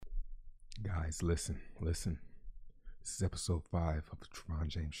Guys, listen. This is episode 5 of the Tron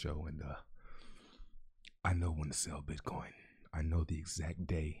James Show, and I know when to sell Bitcoin. I know the exact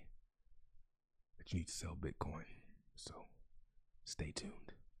day that you need to sell Bitcoin. So, stay tuned.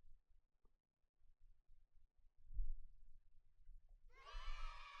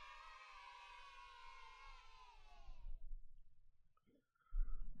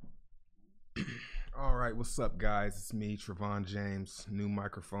 All right, what's up, guys? It's me, Trevon James. New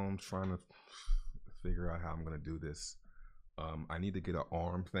microphone, trying to figure out how I'm going to do this. I need to get an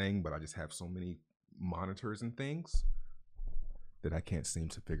arm thing, but I just have so many monitors and things that I can't seem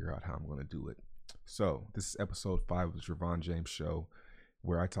to figure out how I'm going to do it. So, this is episode 5 of the Trevon James Show,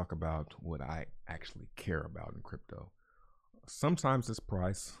 where I talk about what I actually care about in crypto. Sometimes it's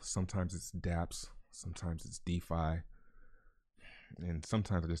price, sometimes it's dApps, sometimes it's DeFi, and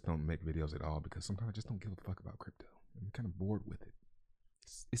sometimes I just don't make videos at all because sometimes I just don't give a fuck about crypto. I'm kind of bored with it.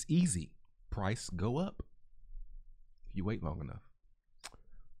 It's easy. Price go up if you wait long enough.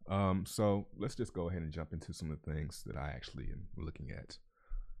 So let's just go ahead and jump into some of the things that I actually am looking at.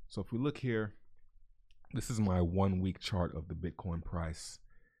 So if we look here, this is my 1 week chart of the Bitcoin price,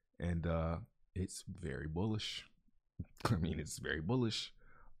 and it's very bullish. I mean, it's very bullish.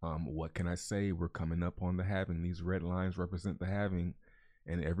 What can I say? We're coming up on the halving. These red lines represent the halving,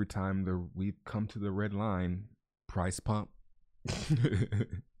 and every time we come to the red line, price pump.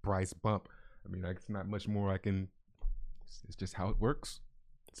 Price pump. I mean, it's not much more I can. It's just how it works.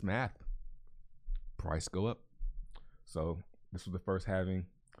 It's math. Price go up. So this was the first halving.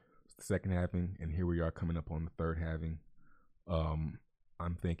 It's the second halving, and here we are coming up on the third halving. I'm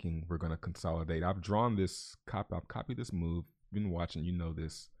thinking we're gonna consolidate. I've drawn this copy. I've copied this move. Been watching, you know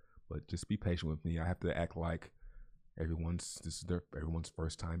this, but just be patient with me. I have to act like everyone's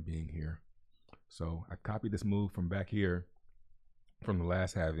first time being here. So I copied this move from back here from the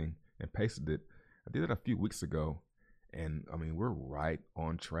last halving and pasted it. I did it a few weeks ago, and I mean, we're right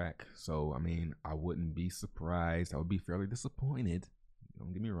on track. So I mean, I wouldn't be surprised. I would be fairly disappointed,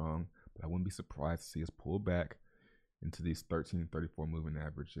 don't get me wrong, but I wouldn't be surprised to see us pull back into these 1334 moving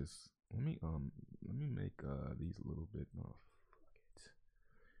averages. Let me make these a little bit more.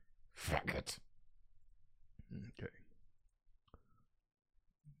 Fuck it. Okay.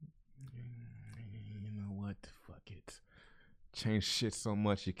 You know what? Fuck it. Change shit so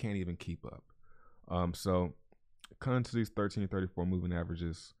much you can't even keep up. So coming to these 1334 moving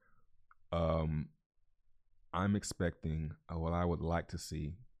averages, I'm expecting what I would like to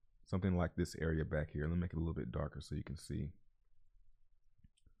see something like this area back here. Let me make it a little bit darker so you can see.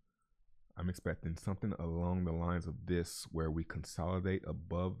 I'm expecting something along the lines of this, where we consolidate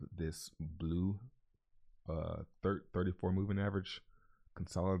above this blue 34 moving average,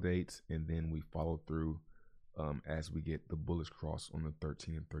 consolidate, and then we follow through as we get the bullish cross on the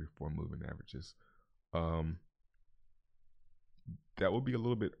 13 and 34 moving averages. That will be a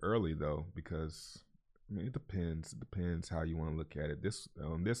little bit early though, because I mean, it depends how you want to look at it. This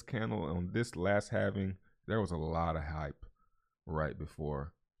candle on this last halving, there was a lot of hype right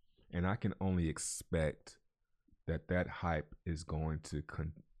before. And I can only expect that hype is going to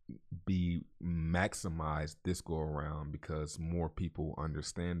be maximized this go around because more people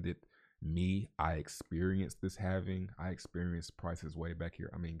understand it. I experienced this halving. I experienced prices way back here.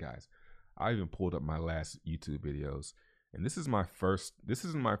 I mean, guys, I even pulled up my last YouTube videos, and this is my first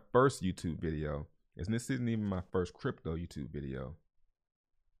YouTube video, and this isn't even my first crypto YouTube video.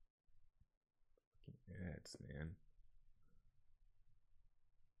 Ads, man.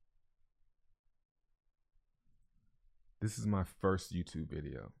 This is my first YouTube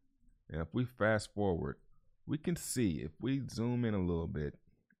video. And if we fast forward, we can see, if we zoom in a little bit,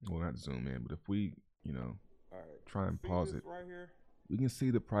 well, not zoom in, but if we, try and pause it, right here, we can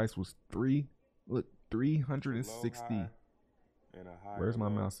see the price was 360. Where's my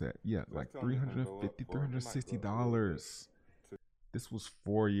mouse at? Yeah, like $350, $360. This was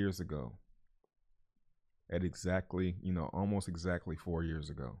 4 years ago. At exactly, almost exactly 4 years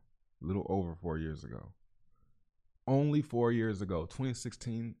ago. A little over 4 years ago. Only 4 years ago,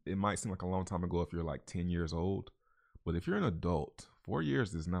 2016, it might seem like a long time ago if you're like 10 years old, but if you're an adult, 4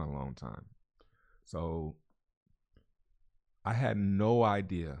 years is not a long time. So I had no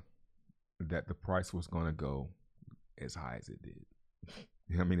idea that the price was going to go as high as it did.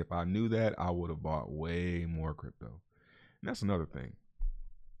 I mean, if I knew that, I would have bought way more crypto. And that's another thing.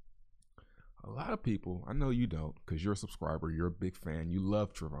 A lot of people, I know you don't, because you're a subscriber, you're a big fan, you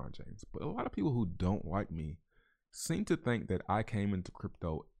love Trevon James, but a lot of people who don't like me seem to think that I came into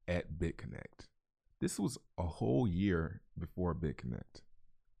crypto at BitConnect. This was a whole year before BitConnect.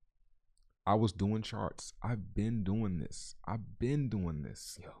 I was doing charts. I've been doing this.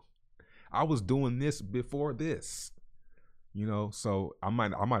 Yo, I was doing this before this, you know. So I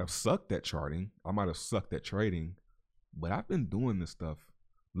might have sucked at charting. I might have sucked at trading, but I've been doing this stuff,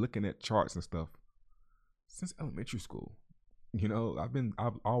 looking at charts and stuff since elementary school. You know,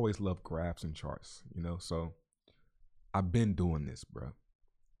 I've always loved graphs and charts, you know. So I've been doing this, bro.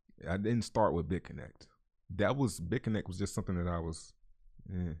 I didn't start with BitConnect. BitConnect was just something that I was,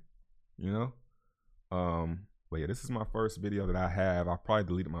 you know. But yeah, this is my first video that I have. I probably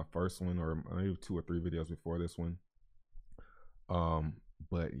deleted my first one or maybe 2 or 3 videos before this one.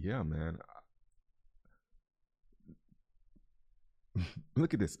 But yeah, man.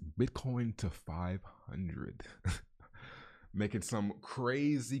 Look at this, Bitcoin to 500, making some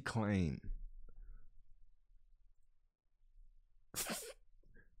crazy claim.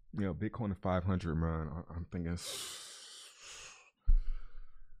 You know, Bitcoin to 500, man. I'm thinking.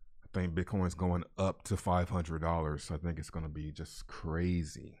 I think Bitcoin's going up to $500. I think it's gonna be just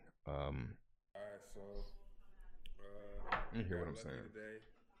crazy. All right, so you hear what I'm saying? Today,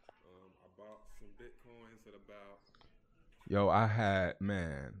 I bought some Bitcoins at about. Yo, I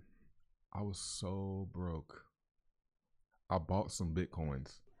was so broke. I bought some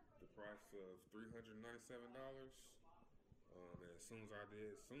Bitcoins. The price of $397. And as soon as I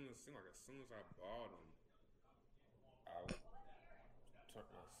did, as soon as I bought them, I shut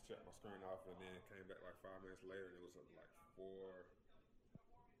my screen off and then came back like 5 minutes later and it was like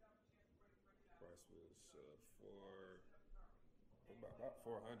price was about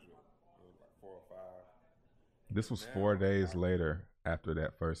 400, like 405. This was now, 4 days later after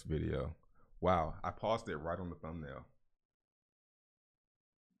that first video. Wow, I paused it right on the thumbnail.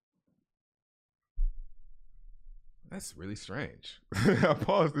 That's really strange. I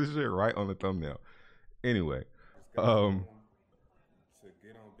paused this shit right on the thumbnail. Anyway, to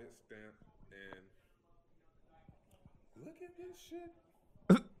get on Bitstamp and look at this shit.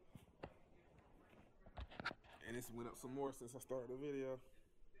 And it's went up some more since I started the video.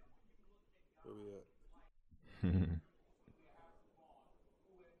 Where we at?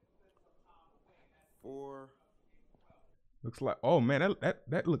 Four. Looks like, oh man,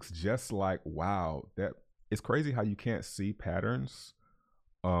 that looks just like, wow. That it's crazy how you can't see patterns.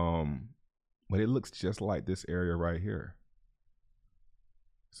 But it looks just like this area right here.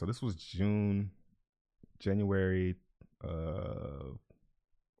 So this was January. That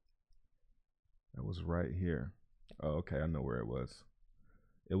was right here. Oh, okay, I know where it was.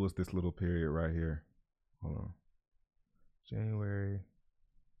 It was this little period right here. Hold on. January.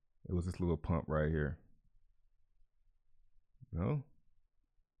 It was this little pump right here. No?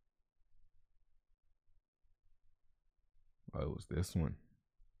 Oh, it was this one.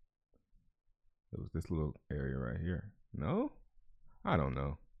 It was this little area right here. No? I don't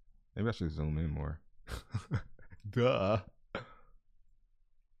know. Maybe I should zoom in more. Duh.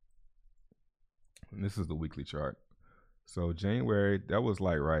 And this is the weekly chart. So January, that was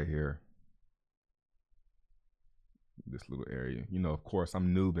like right here. This little area. You know, of course,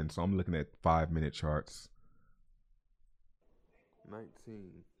 I'm noobing, so I'm looking at 5-minute charts.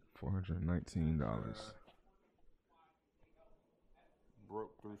 $419.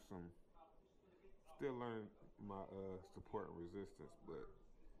 Broke through some. Still learning my support and resistance, but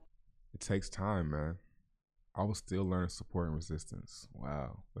it takes time, man. I was still learning support and resistance.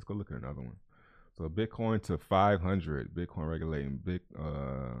 Wow. Let's go look at another one. So Bitcoin to 500. Bitcoin regulating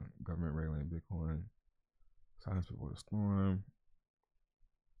government regulating Bitcoin. Silence before the storm.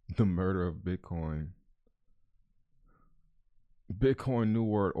 The murder of Bitcoin. Bitcoin New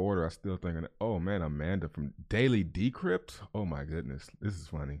World Order. I still thinking, oh man, Amanda from Daily Decrypt. Oh my goodness, this is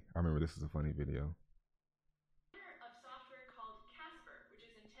funny. I remember this is a funny video. Of software called Casper, which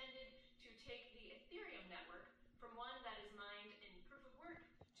is intended to take the Ethereum network from one that is mined in proof of work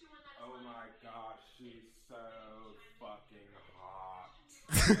to one that is mined. Oh my gosh, she's so fucking hot.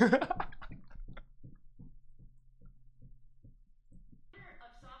 Of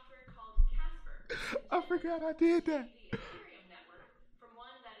software called Casper. I forgot I did that. The Ethereum network from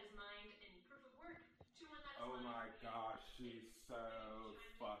one that is mined in proof of work to one that is mined. Oh my gosh, she's so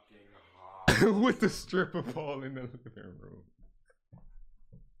fucking hot. With the stripper pole in the living room.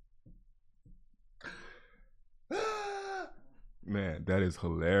 Man, that is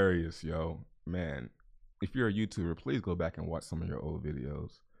hilarious, yo. Man, if you're a YouTuber, please go back and watch some of your old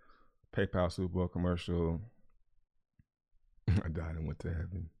videos. PayPal Super Bowl commercial. I died and went to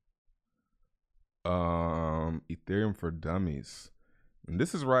heaven. Ethereum for Dummies. And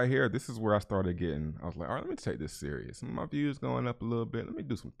this is right here. This is where I started getting, I was like, all right, let me take this serious. My views going up a little bit. Let me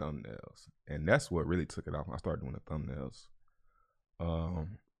do some thumbnails. And that's what really took it off when I started doing the thumbnails. The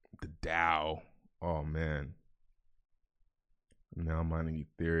DAO. Oh man. Now I'm mining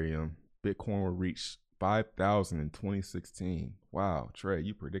Ethereum. Bitcoin will reach 5,000 in 2016. Wow, Trey,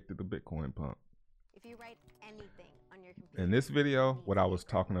 you predicted the Bitcoin pump. If you write anything on your computer, in this video, what I was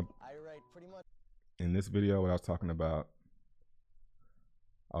talking about, I write pretty much. In this video, what I was talking about,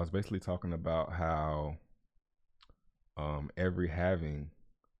 I was basically talking about how every halving,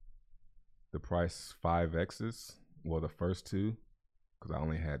 the price 5x's, well, the first two, because I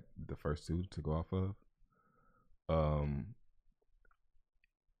only had the first two to go off of,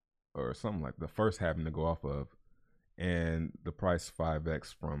 or something like the first halving to go off of, and the price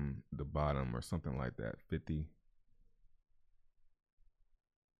 5x from the bottom or something like that, 50.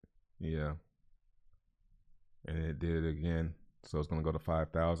 Yeah. And it did it again. So it's going to go to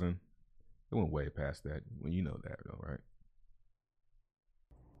 5,000. It went way past that. Well, you know that though, right?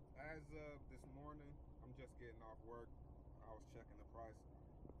 As of this morning, I'm just getting off work. I was checking the price.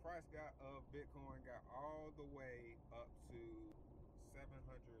 The price of Bitcoin got all the way up to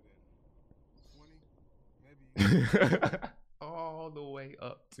 720, maybe. All the way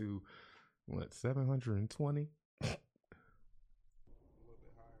up to what, 720? A little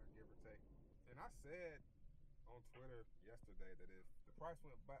bit higher, give or take. And I said on Twitter yesterday that if the price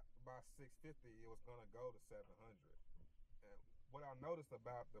went by 650, it was gonna go to 700. And what I noticed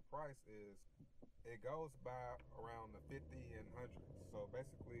about the price is it goes by around the 50 and 100. So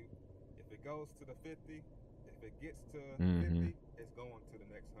basically, if it goes to the 50, if it gets to 50, it's going to the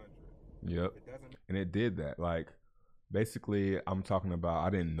next 100. Yep. It doesn't. And it did that. Like, basically, I'm talking about, I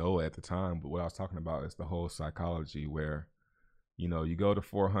didn't know at the time, but what I was talking about is the whole psychology where, you know, you go to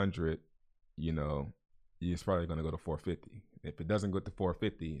 400, you know, it's probably going to go to 450. If it doesn't go to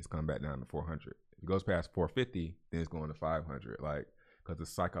 450, it's coming back down to 400. If it goes past 450, then it's going to 500, like, because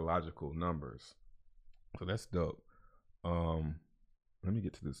it's psychological numbers. So that's dope. Let me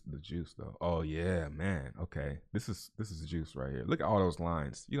get to the juice though. Oh yeah, man. Okay, this is juice right here. Look at all those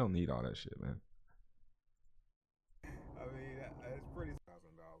lines. You don't need all that shit, man. I mean, it's pretty $1,000,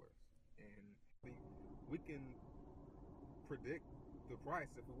 and we can predict the price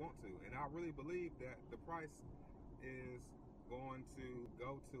if we want to, and I really believe that the price is going to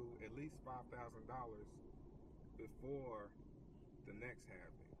go to at least $5,000 before the next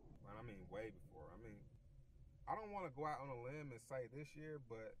halving. I mean, way before. I mean, I don't want to go out on a limb and say this year,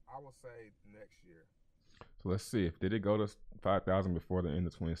 but I will say next year. So let's see. Did it go to 5,000 before the end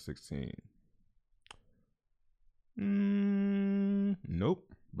of 2016?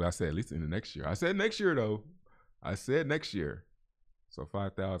 Nope. But I said at least in the next year. I said next year though. I said next year. So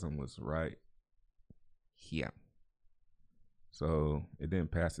 5,000 was right here. So it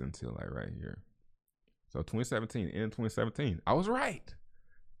didn't pass it until like right here. So 2017, in 2017, I was right.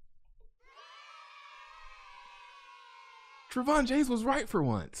 Trevon James was right for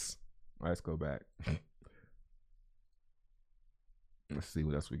once. All right, let's go back. Let's see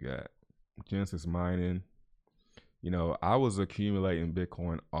what else we got. Genesis mining. You know, I was accumulating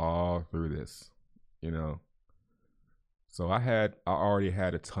Bitcoin all through this, you know. So I already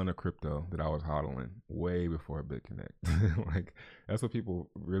had a ton of crypto that I was hodling way before BitConnect. Like, that's what people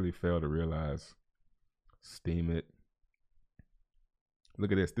really fail to realize. Steemit.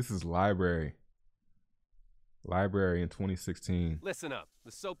 Look at this. This is Library. Library in 2016. Listen up.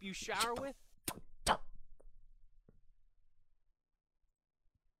 The soap you shower with? What's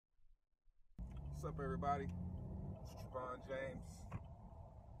up, everybody? It's Trevon James.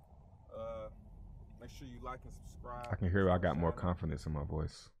 Make sure you like and subscribe. I can hear I got more confidence in my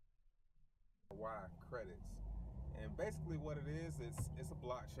voice. Why credits? And basically what it is, it's a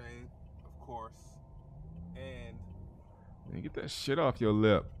blockchain, of course. And man, get that shit off your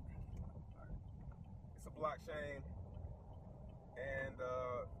lip. It's a blockchain, and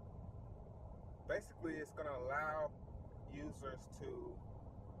basically it's gonna allow users to,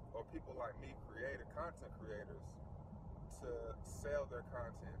 or people like me, content creators, to sell their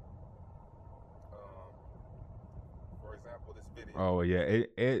content. For example, this video. Oh yeah,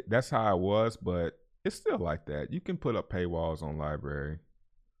 that's how it was, but it's still like that. You can put up paywalls on Library.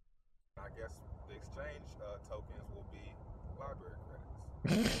 I guess the exchange tokens will be library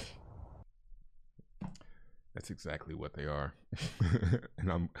credits. That's exactly what they are.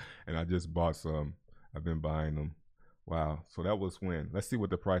 and I just bought some. I've been buying them. Wow. So that was when. Let's see what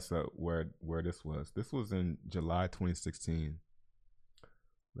the price of where this was. This was in July 2016.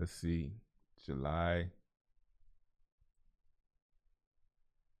 Let's see. July.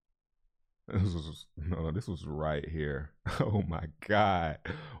 This was right here. Oh my God.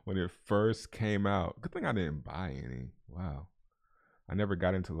 When it first came out. Good thing I didn't buy any. Wow. I never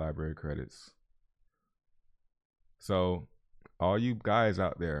got into library credits. So all you guys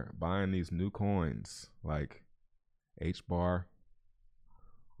out there buying these new coins like HBAR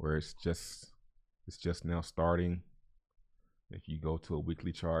where it's just now starting. If you go to a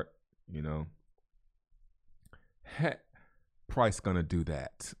weekly chart, you know, price gonna do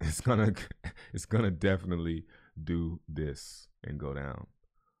that. It's gonna definitely do this and go down.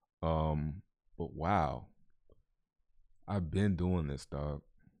 But wow, I've been doing this, dog.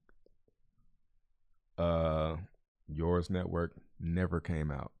 Yours Network never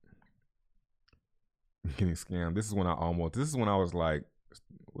came out. Getting scammed. This is when I was like,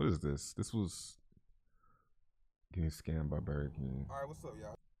 what is this? This was getting scammed by Burger King. All right, what's up,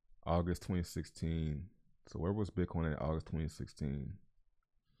 y'all? August 2016. So where was Bitcoin at August 2016?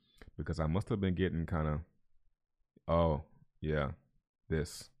 Because I must have been getting kind of, oh yeah,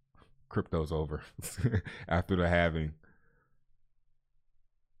 this crypto's over after the halving.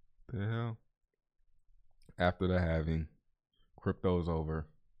 The hell? After the halving, crypto's over.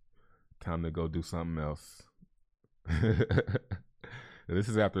 Time to go do something else. This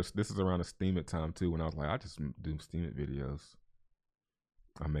is around the Steam It time too, when I was like, I just do Steam It videos.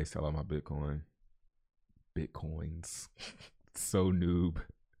 I may sell all my Bitcoins. So noob.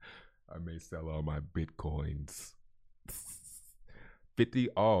 I may sell all my Bitcoins. 50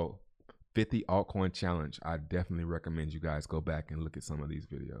 altcoin challenge. I definitely recommend you guys go back and look at some of these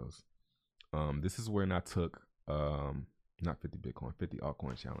videos. This is when I took not 50 Bitcoin, 50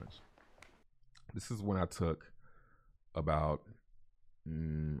 altcoin challenge. This is when I took about I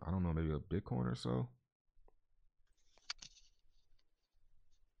don't know, maybe a Bitcoin or so.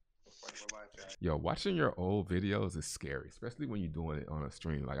 Yo, watching your old videos is scary, especially when you're doing it on a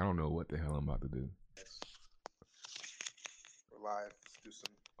stream. Like, I don't know what the hell I'm about to do. We're live. Let's do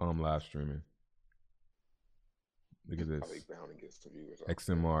some. Live streaming. Look at this. Probably bound to get some viewers.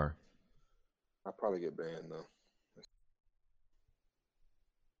 XMR. I'll probably get banned though.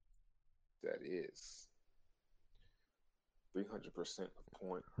 That is 300% of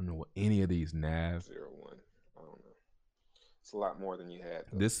point. I don't know what any of these nav. 01. I don't know. It's a lot more than you had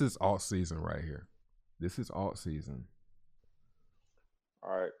though. This is alt season right here. This is alt season.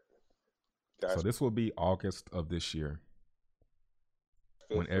 All right, guys. So this will be August of this year.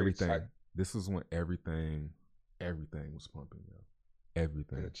 When everything, this is when everything was pumping, yo.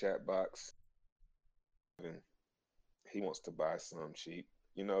 Everything. In the chat box. And he wants to buy some cheap.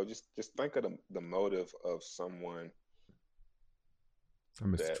 You know, just think of the motive of someone. I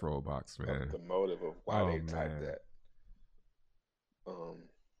miss the troll box, man. The motive of why they type that.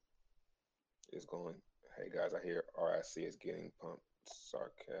 Is going, hey guys, I hear RIC is getting pumped.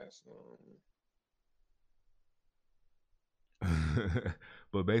 Sarcasm.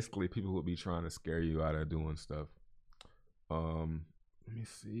 But basically, people will be trying to scare you out of doing stuff. Let me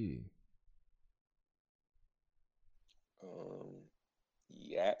see.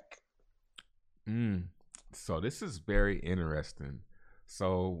 Yak. So this is very interesting.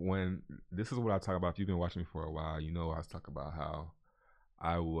 So this is what I talk about. If you've been watching me for a while, you know I was talking about how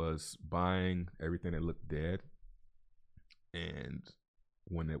I was buying everything that looked dead, and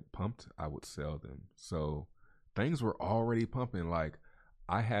when it pumped, I would sell them. So things were already pumping. Like,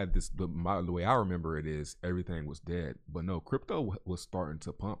 I had this, the way I remember it is everything was dead, but no, crypto was starting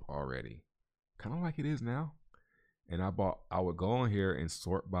to pump already, kind of like it is now. And I would go on here and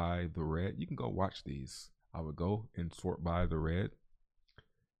sort by the red. You can go watch these. I would go and sort by the red,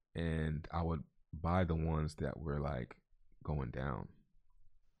 and I would buy the ones that were like going down.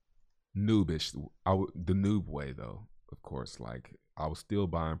 Noobish. The noob way though, of course. Like, I was still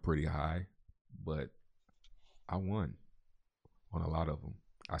buying pretty high, but I won on a lot of them.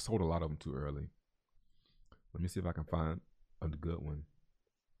 I sold a lot of them too early. Let me see if I can find a good one.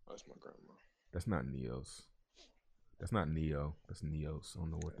 That's my grandma. That's not Neos. That's not Neo. That's Neos. I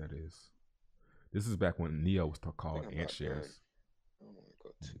don't know what that is. This is back when Neo was called AntShares.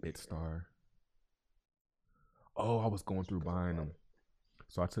 BitStar. Oh, I was going through buying them.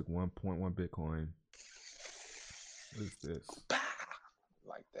 So I took 1.1 Bitcoin. What is this?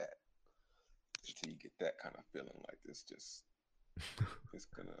 Like that. Until you get that kind of feeling like this, just it's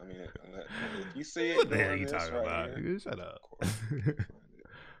gonna. I mean, if you see it, what the hell are you talking about? Here, shut up. There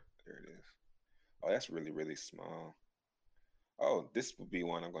it is. Oh, that's really, really small. Oh, this would be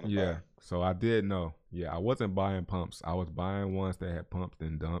one I'm gonna buy. So I did know. Yeah, I wasn't buying pumps. I was buying ones that had pumped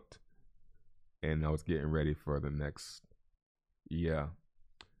and dumped, and I was getting ready for the next. Yeah.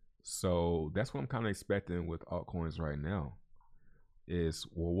 So that's what I'm kind of expecting with altcoins right now. Is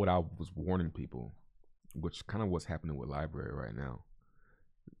what I was warning people, which kind of what's happening with Library right now.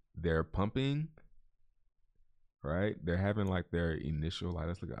 They're pumping, right? They're having like their initial, like,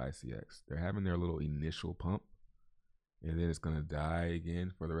 let's look at ICX. They're having their little initial pump, and then it's gonna die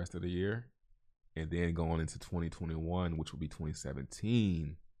again for the rest of the year, and then going into 2021, which will be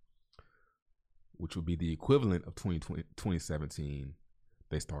 2017, which would be the equivalent of 2017,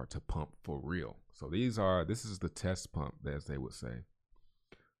 they start to pump for real. So this is the test pump, as they would say.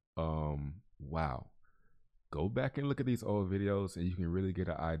 Wow. Go back and look at these old videos and you can really get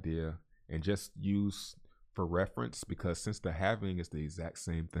an idea, and just use for reference, because since the halving is the exact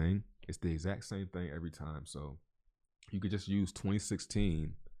same thing, it's the exact same thing every time. So you could just use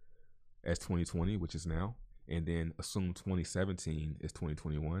 2016 as 2020, which is now, and then assume 2017 is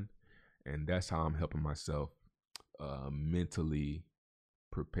 2021. And that's how I'm helping myself mentally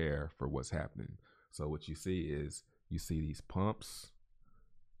prepare for what's happening. So what you see is, you see these pumps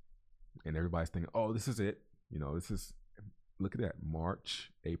and everybody's thinking, oh, this is it. You know, this is, look at that,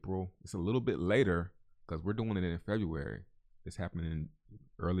 March, April. It's a little bit later because we're doing it in February. It's happening in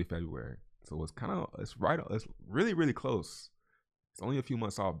early February. So it's really, really close. It's only a few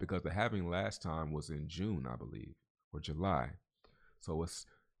months off because the halving last time was in June, I believe, or July. So it's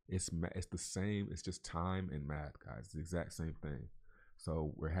the same. It's just time and math, guys. It's the exact same thing.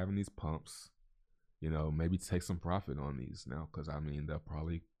 So we're having these pumps, you know, maybe take some profit on these now, because I mean, they'll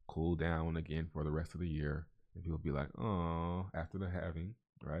probably cool down again for the rest of the year. And people be like, oh, after the halving,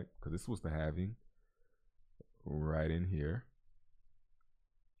 right? Because this was the halving right in here.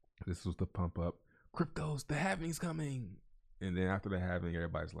 This was the pump up. Cryptos, the halving's coming. And then after the halving,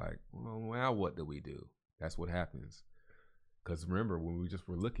 everybody's like, well, now what do we do? That's what happens. Because remember, when we just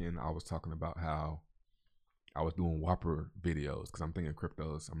were looking, I was talking about how I was doing Whopper videos because I'm thinking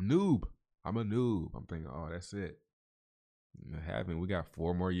cryptos. I'm a noob. I'm thinking, oh, that's it. And the halving, we got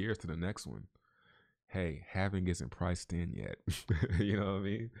 4 more years to the next one. Hey, halving isn't priced in yet. You know what I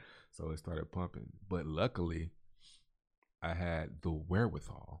mean? So it started pumping. But luckily, I had the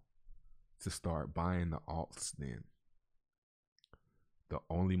wherewithal to start buying the alts then. The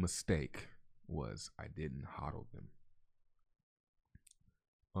only mistake was I didn't hodl them.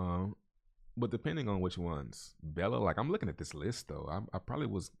 But depending on which ones, Bella, like I'm looking at this list though. It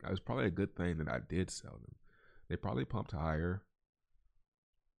was probably a good thing that I did sell them. They probably pumped higher.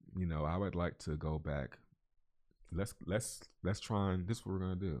 You know, I would like to go back. Let's try, and this is what we're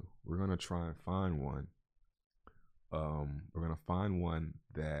gonna do. We're gonna try and find one. We're gonna find one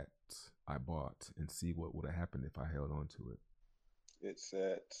that I bought and see what would have happened if I held on to it. It's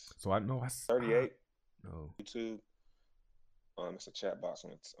at So I know 38. No. YouTube. It's a chat box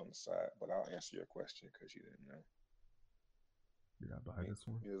on the side, but I'll answer your question because you didn't know. Did I buy this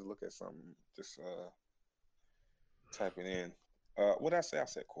one? You just look at something. Just type it in. What did I say? I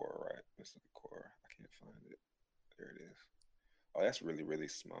said Quora, right? Let's look at Quora. I can't find it. There it is. Oh, that's really, really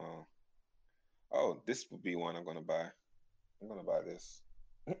small. Oh, this would be one I'm gonna buy. I'm gonna buy this.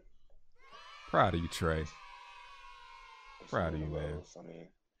 Proud of you, Trey. Proud of you, man. I mean,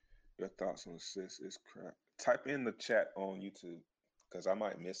 your thoughts on sis is crap. Type in the chat on YouTube because I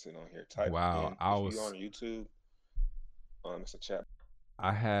might miss it on here. Type in if you're on YouTube. It's a chat.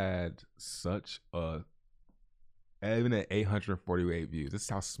 I had such a, even at 848 views. This is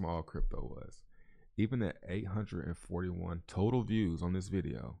how small crypto was. Even at 841 total views on this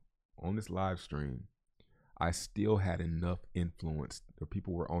video, on this live stream, I still had enough influence. The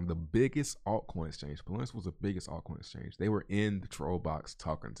people were on the biggest altcoin exchange. Poloniex was the biggest altcoin exchange. They were in the troll box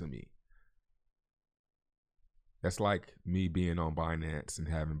talking to me. That's like me being on Binance and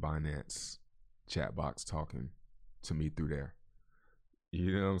having Binance chat box talking to me through there.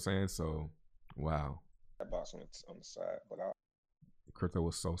 You know what I'm saying? So, wow. Chat box on the side, but crypto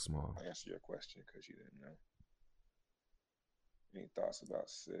was so small. I'll answer your question because you didn't know. Any thoughts about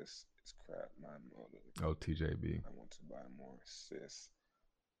sis? It's crap. My motive. Oh, TJB. I want to buy more sis.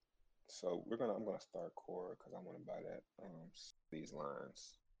 So I'm gonna start Quora because I want to buy that. These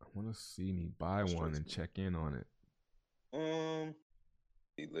lines. I want to see me buy one and check in on it.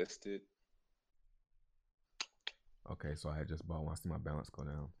 Be listed. Okay, so I had just bought one. I see my balance go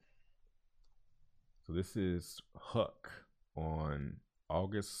down. So this is Huck on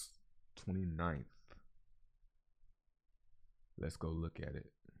August 29th. Let's go look at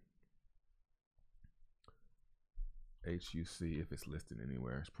it. HUC, if it's listed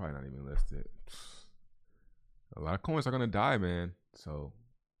anywhere. It's probably not even listed. A lot of coins are gonna die, man. So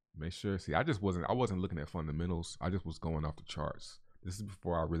make sure. See, I wasn't looking at fundamentals. I just was going off the charts. This is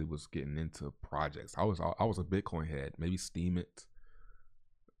before I really was getting into projects. I was a Bitcoin head. Maybe Steam it.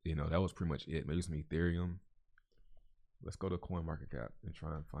 You know, that was pretty much it. Maybe some Ethereum. Let's go to CoinMarketCap and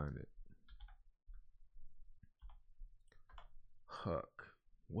try and find it. Huck.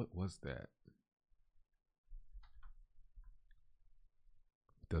 What was that?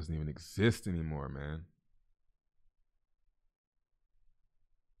 It doesn't even exist anymore, man.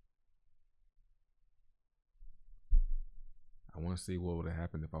 I want to see what would have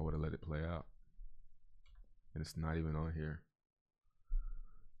happened if I would have let it play out. and it's not even on here.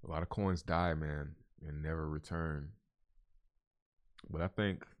 A lot of coins die, man, and never return. But I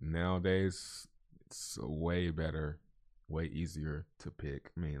think nowadays it's way better, way easier to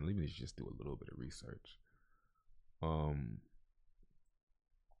pick. I mean, let me just do a little bit of research. So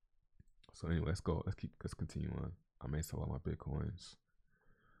anyway, let's continue on. I may sell all my Bitcoins.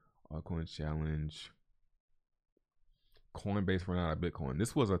 Altcoin challenge. Coinbase ran out of Bitcoin.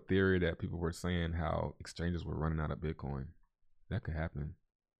 This was a theory that people were saying, how exchanges were running out of Bitcoin. That could happen.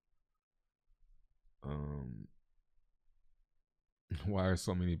 Why are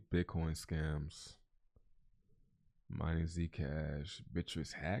so many Bitcoin scams? Mining Zcash.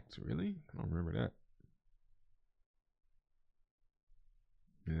 Bittrex hacked? Really? I don't remember that.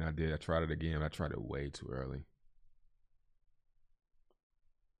 And I tried it again, but I tried it way too early.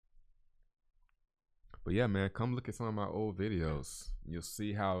 But yeah, man, come look at some of my old videos. You'll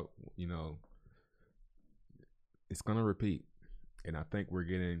see how, you know, it's gonna repeat. And I think we're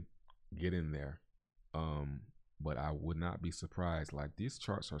getting there. But I would not be surprised. Like, these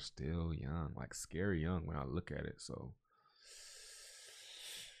charts are still young, like scary young when I look at it. So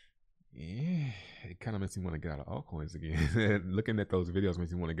yeah, it kind of makes me want to get out of altcoins again. Looking at those videos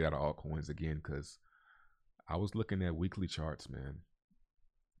makes me want to get out of altcoins again, because I was looking at weekly charts, man.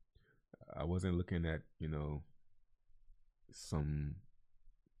 I wasn't looking at, you know, I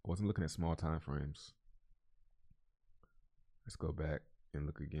wasn't looking at small time frames. Let's go back and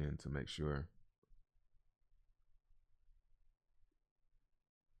look again to make sure.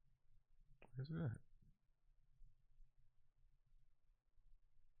 Where's that?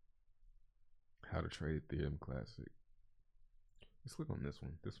 How to trade Ethereum Classic. Let's click on this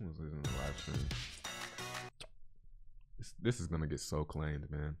one. This one's in the live stream. This is gonna get so claimed,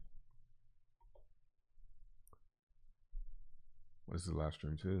 man. Well, this is a live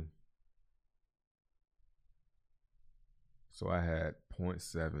stream too. So I had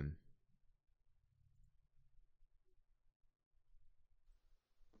 0.7.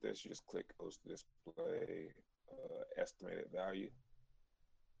 This, you just click display estimated value,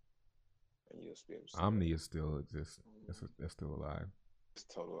 and you'll be able to see Omni is still exists. That's still alive. it's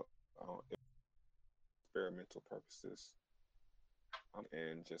total experimental purposes.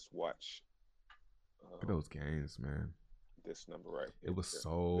 And just watch. Look at those gains, man. This number right here. It was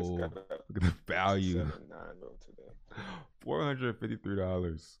so. Look Look at the value. 79 today.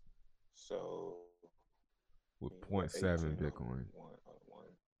 $453. So with 0.7 Bitcoin.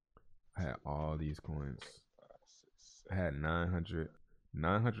 I had all these coins. I had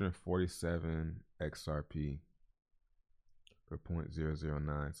 947 XRP for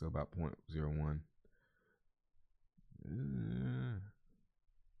 0.009, so about 0.01.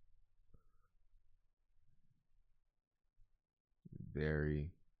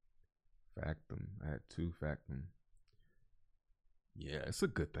 Very Factum. I had 2 Factum. Yeah, it's a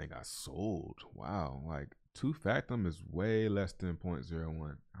good thing I sold. Wow, like 2 Factum is way less than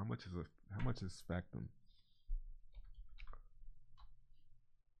 0.01. How much is Factum?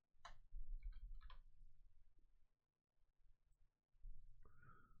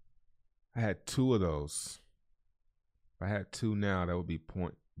 I had 2 of those. If I had 2 now, that would be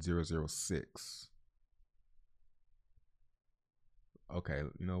 0.006. Okay,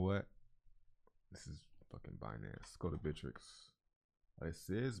 you know what? This is fucking Binance. Let's go to Bittrex. This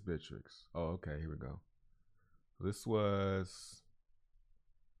is Bittrex. Oh, okay, here we go. This was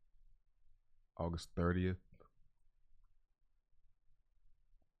August 30th.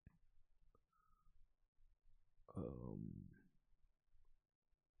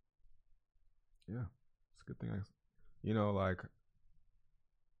 Yeah, it's a good thing like,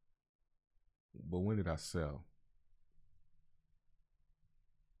 but when did I sell?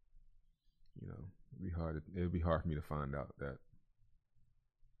 It'd be hard for me to find out that.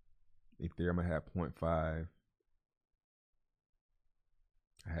 Ethereum, I had 0.5.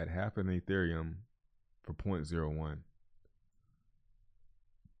 I had half an Ethereum for 0.01.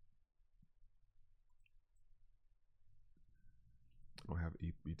 I don't have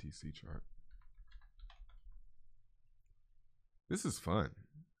BTC chart. This is fun.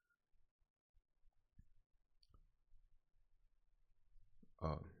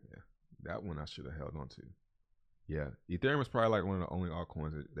 Oh, yeah. That one I should have held on to. Yeah, Ethereum is probably like one of the only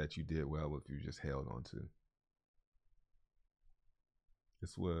altcoins that you did well with if you just held on to.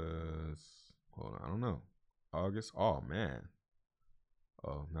 This was, hold on, I don't know. August. Oh, man.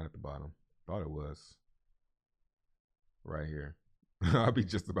 Oh, not at the bottom. Thought it was. Right here. I'll be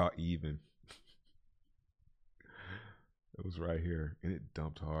just about even. It was right here, and it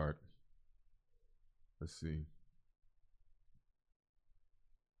dumped hard. Let's see.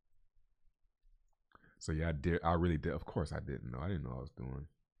 So yeah, I did. I really did. Of course, I didn't know. I didn't know what I was doing.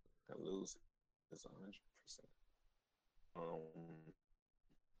 I lose is 100%. I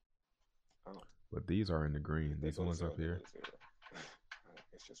don't. But these are in the green. They These go to ones zero. up They go here. to zero.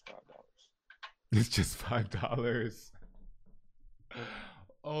 It's just $5. It's just $5.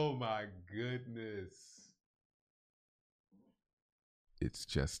 Oh my goodness. It's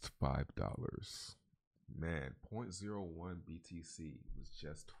just $5. Man, 0.01 BTC was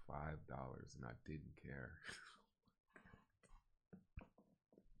just $5 and I didn't care.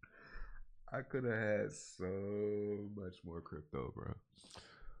 I could have had so much more crypto, bro.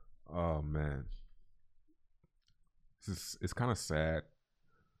 Oh man. It's kind of sad,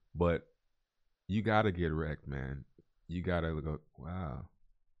 but you gotta get wrecked, man. You gotta go. Wow.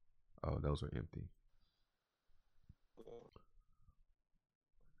 Oh, those are empty.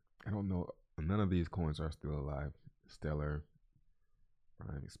 I don't know. None of these coins are still alive. Stellar,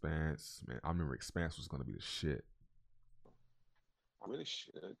 Prime, Expanse. Man, I remember Expanse was gonna be the shit. I really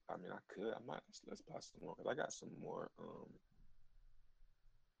should. I mean, I could. I might. Let's buy some more. 'Cause I got some more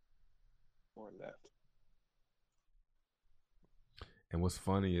left. And what's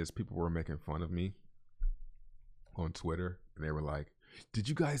funny is people were making fun of me on Twitter, and they were like, "Did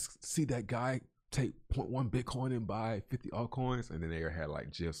you guys see that guy take 0.1 Bitcoin and buy 50 altcoins?" And then they had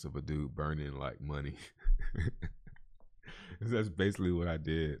like gifs of a dude burning like money. That's basically what I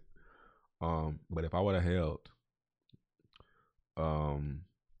did. But if I would have held, I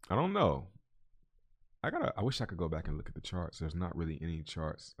don't know. I wish I could go back and look at the charts. There's not really any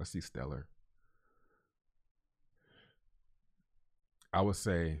charts. I see Stellar. I would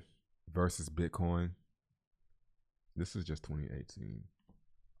say versus Bitcoin. This is just 2018.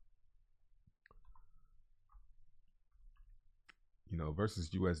 You know, versus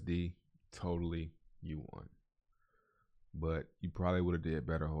USD, totally you won. But you probably would have did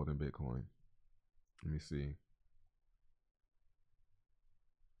better holding Bitcoin. Let me see.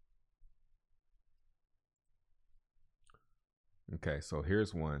 Okay, so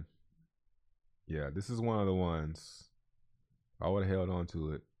here's one. Yeah, this is one of the ones. I would have held on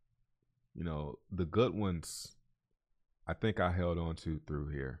to it. You know, the good ones, I think I held on to through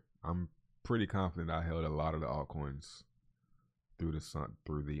here. I'm pretty confident I held a lot of the altcoins through the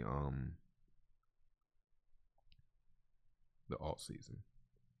alt season.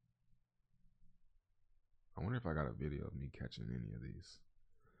 I wonder if I got a video of me catching any of these.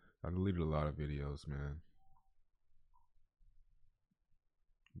 I deleted a lot of videos, man.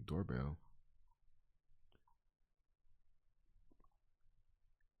 Doorbell.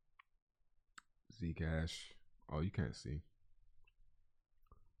 Zcash. Oh, you can't see.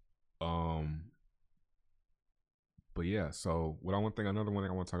 But yeah, so another one thing I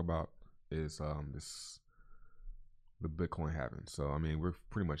want to talk about is the Bitcoin halving. So I mean, we're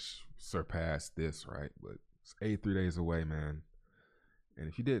pretty much surpassed this, right? But it's 83 days away, man. And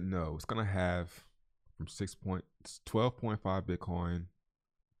if you didn't know, it's gonna have from 12.5 Bitcoin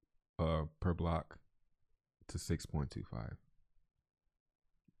per block to 6.25.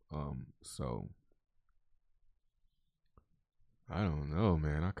 So I don't know,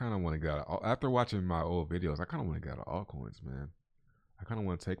 man. I kind of want to get out. After watching my old videos, I kind of want to get out of altcoins, man. I kind of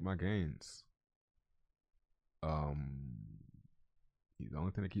want to take my gains. The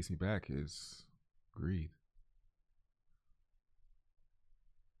only thing that keeps me back is greed.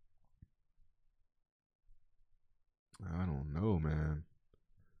 I don't know, man.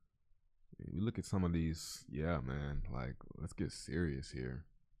 We look at some of these, yeah, man. Like, let's get serious here.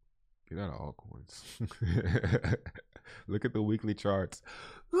 Get out of altcoins. Look at the weekly charts.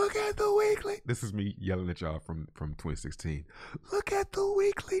 Look at the weekly. This is me yelling at y'all from 2016. Look at the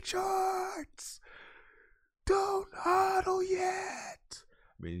weekly charts. Don't hodl yet.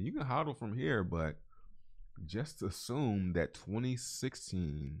 I mean, you can hodl from here, but just assume that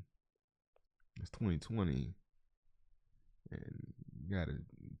 2016 is 2020, and you gotta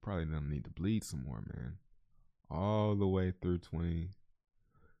probably don't need to bleed some more, man. All the way through 20.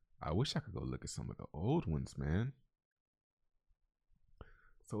 I wish I could go look at some of the old ones, man.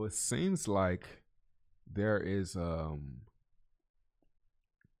 So it seems like there is like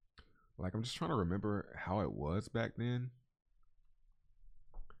I'm just trying to remember how it was back then.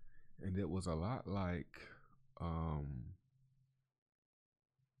 And it was a lot like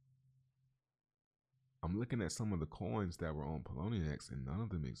I'm looking at some of the coins that were on Poloniex and none of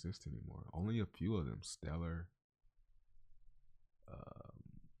them exist anymore. Only a few of them. Stellar.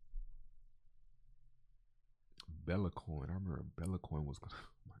 Bellacoin. I remember Bellacoin was gonna,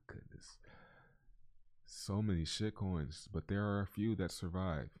 oh my goodness. So many shit coins, but there are a few that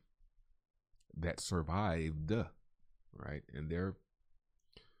survive. That survived, right? And they're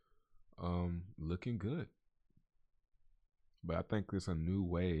looking good. But I think there's a new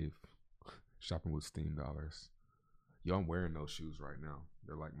wave shopping with Steam dollars. Yo, I'm wearing those shoes right now.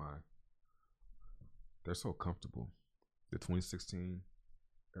 They're like they're so comfortable. The 2016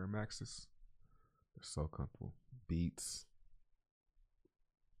 Air Maxes, they're so comfortable. Beats.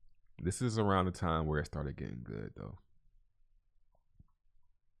 This is around the time where it started getting good, though.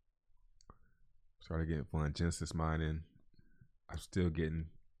 Started getting fun. Genesis mining. I'm still getting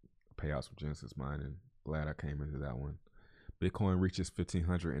payouts from Genesis mining. Glad I came into that one. Bitcoin reaches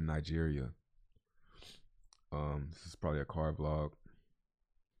 1,500 in Nigeria. This is probably a car vlog.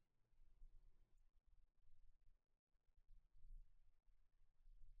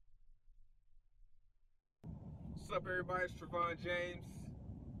 What's up, everybody? It's Trevon James.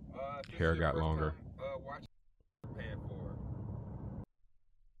 Hair got longer. Watch paying for.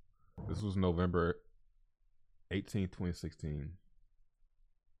 This was November 18, 2016.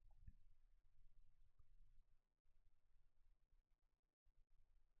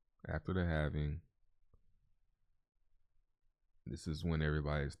 After the halving, this is when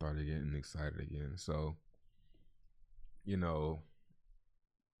everybody started getting excited again. So, you know,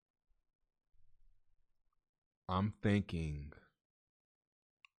 I'm thinking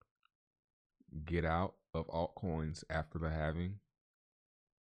get out of altcoins after the halving.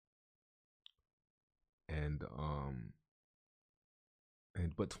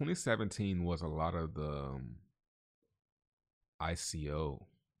 But 2017 was a lot of the ICO.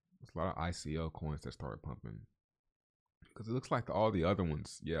 There's a lot of ICO coins that started pumping. Because it looks like all the other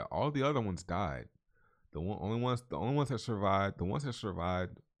ones died. The only ones that survived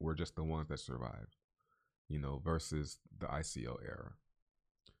were just the ones that survived. You know, versus the ICO era.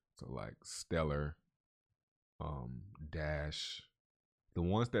 So like Stellar, Dash, the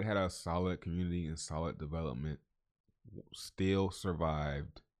ones that had a solid community and solid development still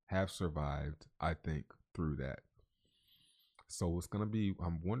have survived, I think, through that. So it's gonna be,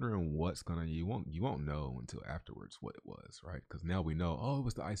 I'm wondering you won't know until afterwards what it was, right? Because now we know, it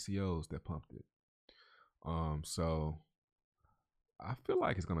was the ICOs that pumped it. So I feel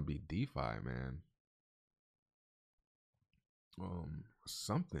like it's gonna be DeFi, man.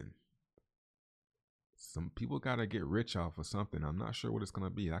 Something. Some people gotta get rich off of something. I'm not sure what it's gonna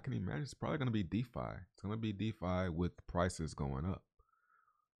be. I can imagine it's probably gonna be DeFi. It's gonna be DeFi with prices going up.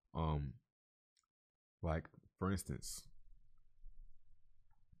 Like for instance,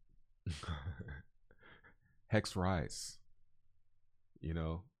 Hex Rise. You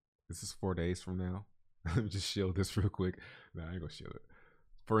know, this is 4 days from now. Let me just shield this real quick. No, I ain't gonna shield it.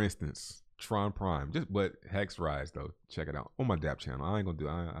 For instance, Tron Prime. But Hex Rise though. Check it out on my DApp channel. I ain't gonna do.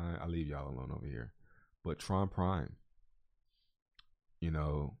 I leave y'all alone over here. But Tron Prime. You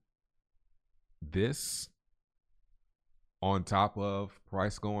know, this on top of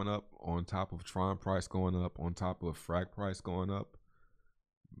price going up, on top of Tron price going up, on top of Frag price going up,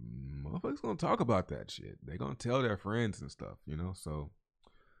 motherfuckers gonna talk about that shit. They gonna tell their friends and stuff, you know. So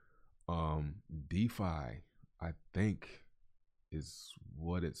DeFi, I think, is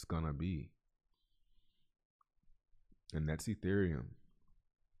what it's gonna be. And that's Ethereum.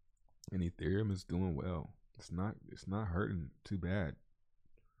 And Ethereum is doing well. It's not hurting too bad.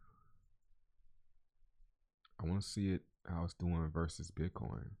 I want to see it how it's doing versus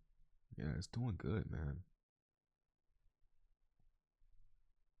Bitcoin. Yeah, it's doing good, man.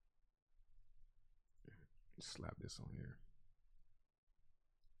 Slap this on here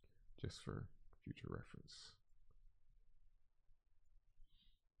just for future reference.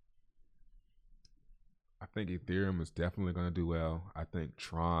 I think Ethereum is definitely going to do well. I think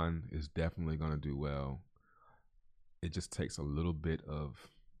Tron is definitely going to do well. It just takes a little bit of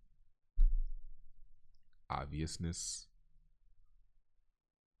obviousness.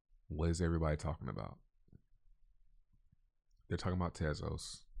 What is everybody talking about? They're talking about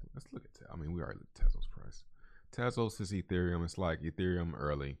Tezos. Let's look at I mean, we already looked at Tezos price. Tezos is Ethereum. It's like Ethereum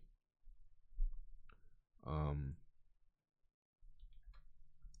early.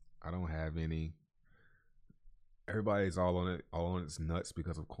 I don't have any. Everybody's all on its nuts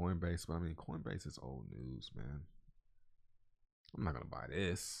because of Coinbase, but I mean, Coinbase is old news, man. I'm not gonna buy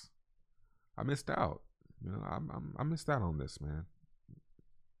this. I missed out. You know, I missed out on this, man.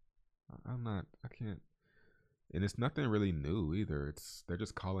 I can't. And it's nothing really new either. They're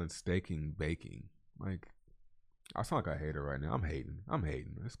just calling staking baking. Like, I sound like a hater right now. I'm hating.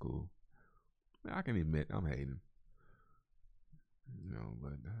 It's cool. I can admit I'm hating. You know,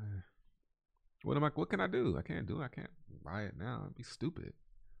 but what can I do? I can't buy it now. It'd be stupid.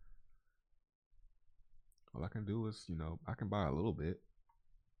 All I can do is, you know, I can buy a little bit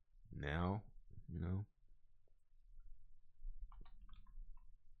now, you know.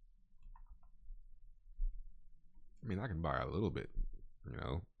 I mean, I can buy a little bit, you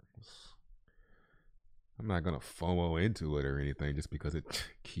know. I'm not gonna FOMO into it or anything just because it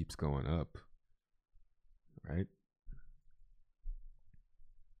keeps going up, right?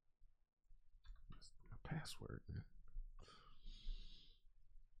 That's my password, man.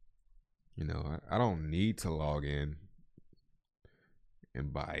 You know, I don't need to log in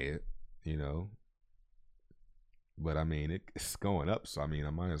and buy it, you know. But I mean, it's going up, so I mean,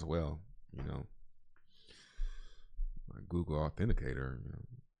 I might as well, you know. My Google Authenticator, you know.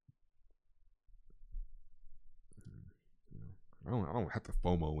 I don't have to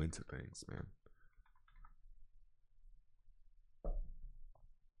FOMO into things, man.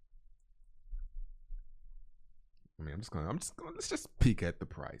 I mean, let's just peek at the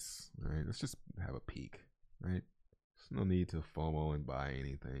price, right? Let's just have a peek, right? There's no need to FOMO and buy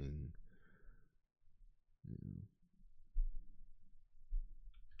anything.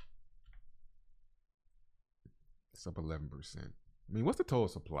 It's up 11%. I mean, what's the total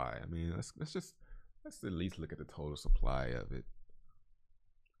supply? I mean, let's at least look at the total supply of it.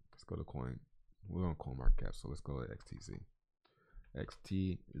 Let's go to coin. We're on CoinMarketCap, so let's go to XTZ.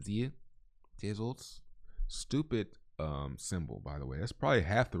 XTZ, Tezos. Stupid symbol, by the way. That's probably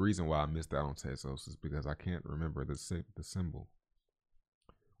half the reason why I missed out on Tezos is because I can't remember the symbol.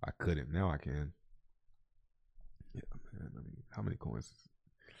 I couldn't. Now I can. Yeah, man. I mean, how many coins?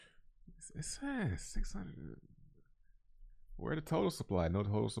 It says 600. Where the total supply? No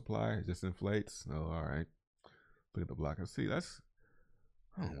total supply. It just inflates. Oh, all right. Look at the block. See, I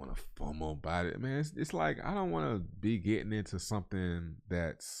don't want to FOMO about it, man. It's like I don't want to be getting into something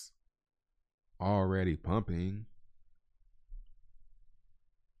that's already pumping.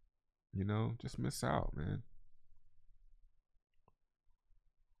 You know, just miss out, man.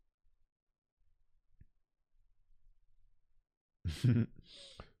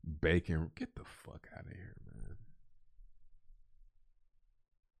 Bacon, get the fuck out of here, man.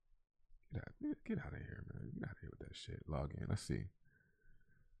 Get out of here, man. Get out of here with that shit. Log in. Let's see.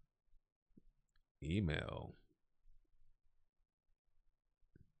 Email.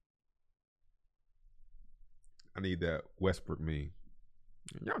 I need that Westbrook me.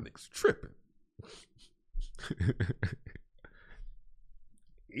 Y'all niggas tripping.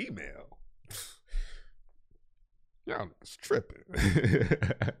 Email. Y'all niggas tripping.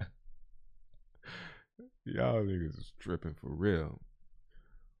 Y'all niggas is tripping for real.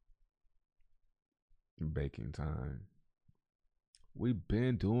 Baking time. We've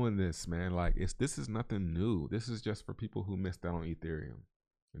been doing this, man. Like this is nothing new. This is just for people who missed out on Ethereum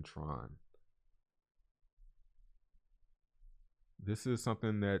and Tron. This is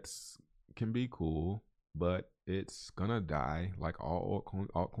something that's can be cool, but it's gonna die like all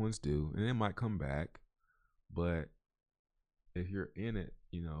altcoins do, and it might come back. But if you're in it,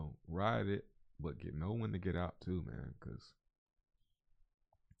 you know, ride it, but know when to get out too, man. Because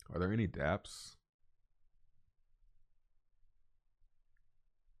are there any dApps?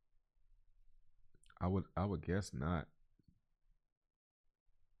 I would guess not.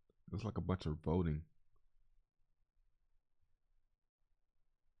 There's like a bunch of voting.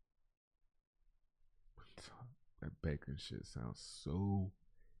 That bacon shit sounds so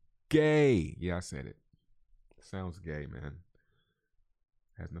gay. Yeah, I said it. Sounds gay, man.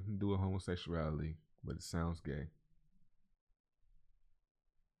 Has nothing to do with homosexuality, but it sounds gay.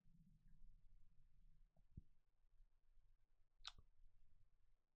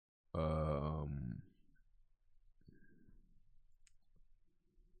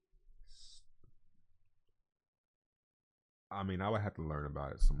 I mean, I would have to learn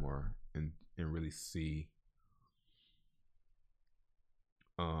about it some more and really see.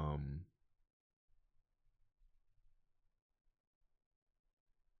 I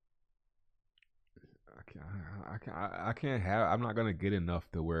can't have. I'm not gonna get enough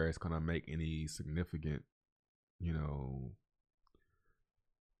to where it's gonna make any significant, you know.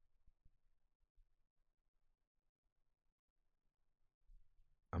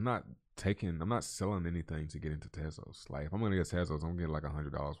 I'm not selling anything to get into Tezos. Like if I'm gonna get Tezos, I'm gonna get like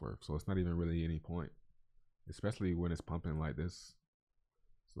 $100 worth. So it's not even really any point, especially when it's pumping like this.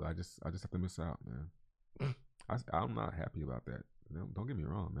 So I just have to miss out, man. I'm not happy about that. Don't get me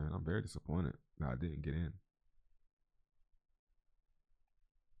wrong, man. I'm very disappointed that I didn't get in.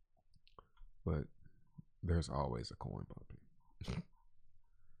 But there's always a coin pumping.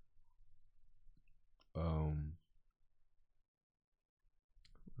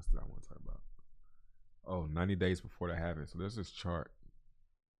 What's that I want to talk about? Oh, 90 days before that happened. So there's this chart.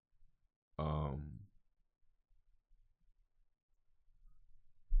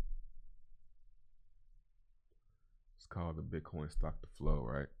 It's called the Bitcoin Stock to Flow,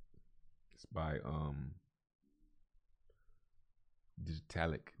 right? It's by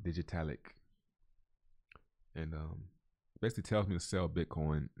Digitalic, and basically tells me to sell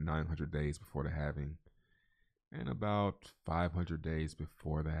Bitcoin 900 days before the halving, and about 500 days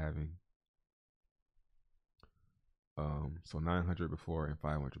before the halving. So 900 before and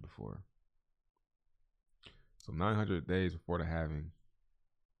 500 before. So 900 days before the halving,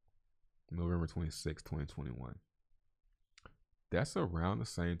 November 26, 2021. That's around the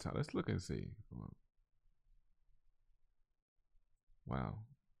same time. Let's look and see. Wow.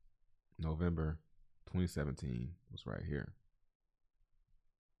 November 2017 was right here.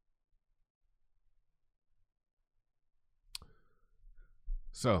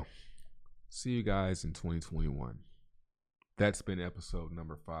 So, see you guys in 2021. That's been episode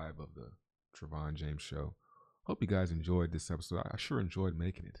number 5 of the Trevon James Show. Hope you guys enjoyed this episode. I sure enjoyed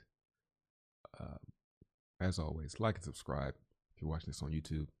making it. As always, like and subscribe if you're watching this on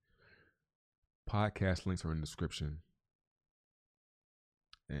YouTube. Podcast links are in the description.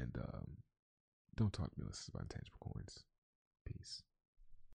 And don't talk to me unless it's about intangible coins. Peace.